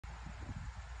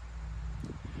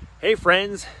Hey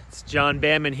friends, it's John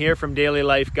Bamman here from Daily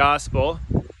Life Gospel.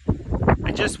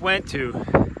 I just went to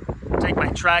take my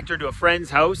tractor to a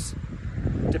friend's house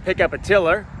to pick up a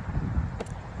tiller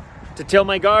to till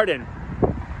my garden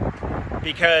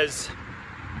because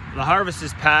the harvest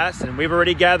is past and we've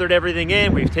already gathered everything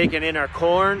in. We've taken in our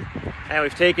corn and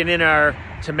we've taken in our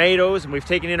tomatoes and we've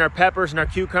taken in our peppers and our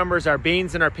cucumbers, our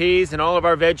beans and our peas and all of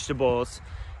our vegetables.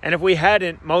 And if we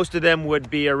hadn't, most of them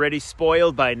would be already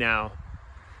spoiled by now.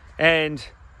 And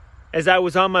as I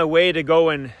was on my way to go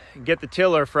and get the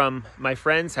tiller from my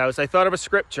friend's house, I thought of a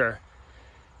scripture.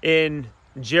 In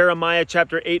Jeremiah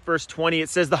chapter 8, verse 20, it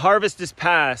says, "The harvest is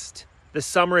past, the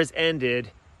summer is ended,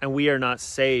 and we are not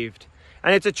saved."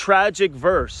 And it's a tragic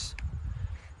verse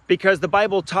because the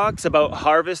Bible talks about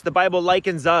harvest. The Bible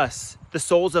likens us, the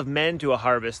souls of men, to a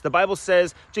harvest. The Bible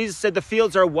says, Jesus said, the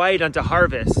fields are white unto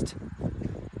harvest.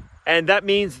 And that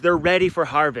means they're ready for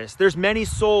harvest. There's many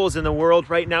souls in the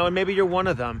world right now, and maybe you're one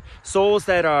of them. Souls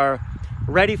that are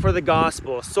ready for the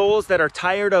gospel. Souls that are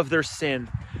tired of their sin.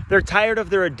 They're tired of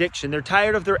their addiction. They're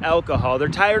tired of their alcohol. They're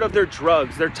tired of their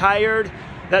drugs. They're tired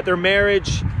that their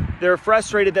marriage, they're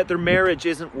frustrated that their marriage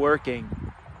isn't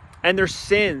working. And their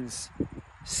sins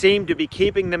seem to be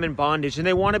keeping them in bondage, and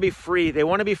they want to be free. They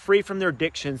want to be free from their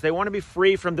addictions. They want to be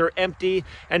free from their empty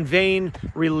and vain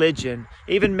religion.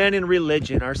 Even men in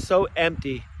religion are so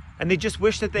empty, and they just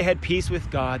wish that they had peace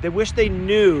with God. They wish they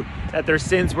knew that their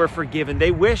sins were forgiven. They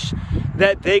wish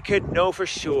that they could know for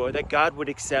sure that God would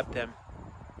accept them.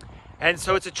 And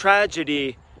so it's a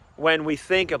tragedy when we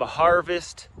think of a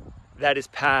harvest that is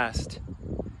past.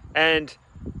 And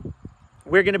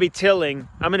I'm going to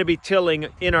be tilling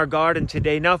in our garden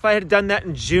today. Now, if I had done that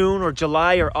in June or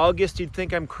July or August, you'd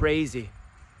think I'm crazy.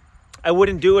 I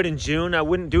wouldn't do it in June. I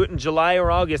wouldn't do it in July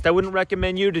or August. I wouldn't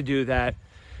recommend you to do that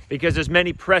because there's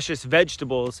many precious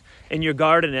vegetables in your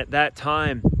garden at that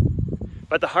time.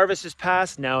 But the harvest is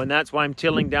past now, and that's why I'm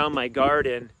tilling down my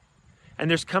garden. And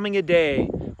there's coming a day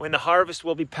when the harvest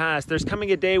will be past. There's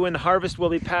coming a day when the harvest will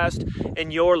be past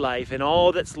in your life, and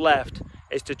all that's left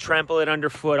is to trample it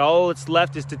underfoot. All that's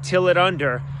left is to till it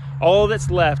under. All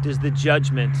that's left is the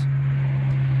judgment.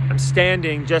 I'm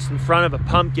standing just in front of a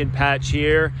pumpkin patch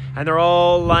here, and they're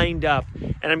all lined up.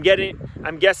 And I'm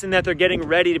guessing that they're getting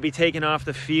ready to be taken off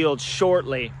the field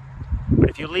shortly. But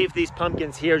if you leave these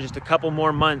pumpkins here just a couple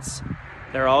more months,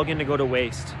 they're all going to go to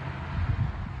waste.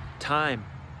 Time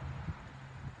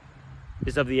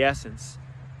is of the essence.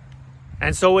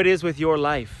 And so it is with your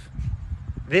life.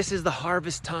 This is the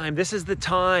harvest time. This is the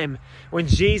time when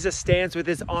Jesus stands with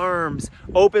his arms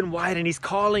open wide and he's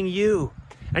calling you.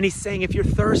 And he's saying, if you're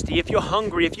thirsty, if you're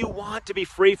hungry, if you want to be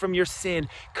free from your sin,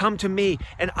 come to me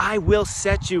and I will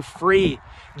set you free.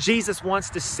 Jesus wants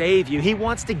to save you. He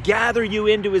wants to gather you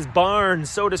into his barn,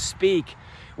 so to speak,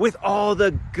 with all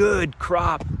the good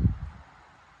crop.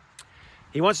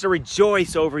 He wants to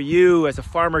rejoice over you as a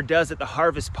farmer does at the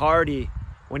harvest party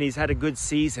when he's had a good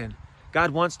season.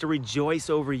 God wants to rejoice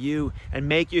over you and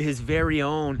make you his very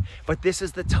own. But this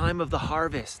is the time of the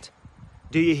harvest.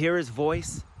 Do you hear his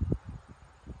voice?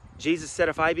 Jesus said,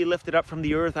 if I be lifted up from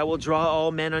the earth, I will draw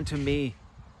all men unto me.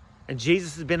 And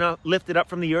Jesus has been lifted up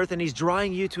from the earth and he's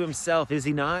drawing you to himself, is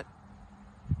he not?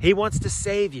 He wants to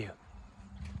save you.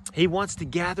 He wants to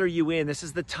gather you in. This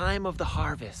is the time of the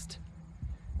harvest.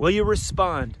 Will you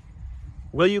respond?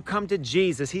 Will you come to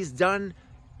Jesus? He's done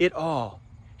it all.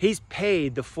 He's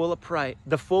paid the full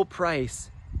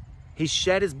price. He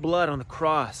shed his blood on the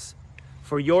cross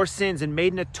for your sins and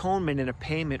made an atonement and a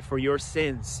payment for your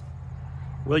sins.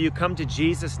 Will you come to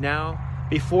Jesus now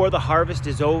before the harvest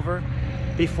is over,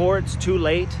 before it's too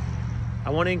late? I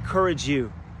want to encourage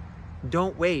you.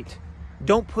 Don't wait.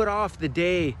 Don't put off the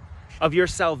day of your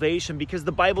salvation because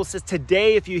the Bible says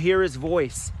today if you hear his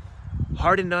voice,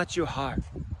 harden not your heart.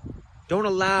 Don't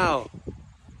allow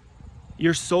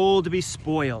your soul to be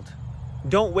spoiled.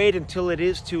 Don't wait until it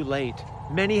is too late.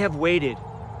 Many have waited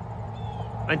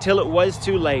until it was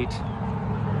too late.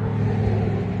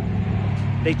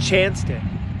 They chanced it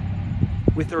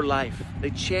with their life.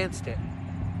 They chanced it.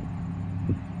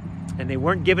 And they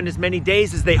weren't given as many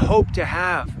days as they hoped to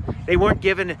have. They weren't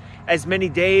given as many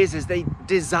days as they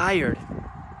desired.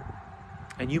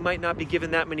 And you might not be given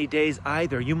that many days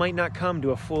either. You might not come to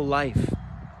a full life.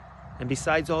 And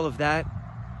besides all of that,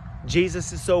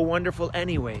 Jesus is so wonderful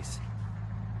anyways.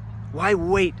 Why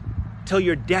wait till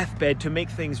your deathbed to make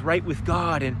things right with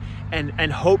God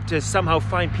and hope to somehow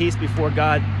find peace before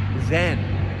God then?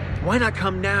 Why not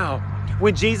come now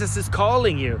when Jesus is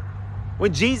calling you?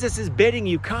 When Jesus is bidding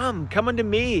you, come unto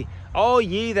me. All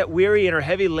ye that weary and are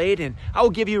heavy laden, I will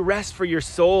give you rest for your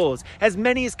souls. As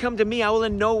many as come to me, I will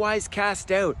in no wise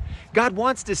cast out. God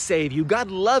wants to save you.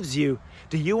 God loves you.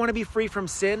 Do you want to be free from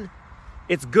sin?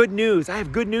 It's good news. I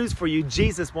have good news for you.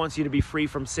 Jesus wants you to be free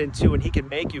from sin too, and he can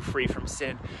make you free from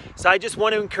sin. So I just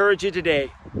want to encourage you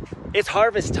today. It's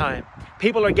harvest time.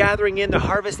 People are gathering in the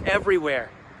harvest everywhere.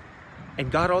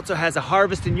 And God also has a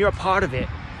harvest and you're a part of it.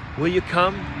 Will you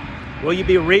come? Will you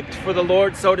be reaped for the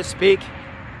Lord, so to speak?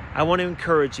 I want to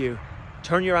encourage you.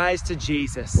 Turn your eyes to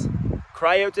Jesus.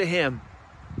 Cry out to him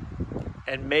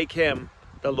and make him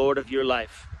the Lord of your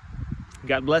life.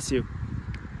 God bless you.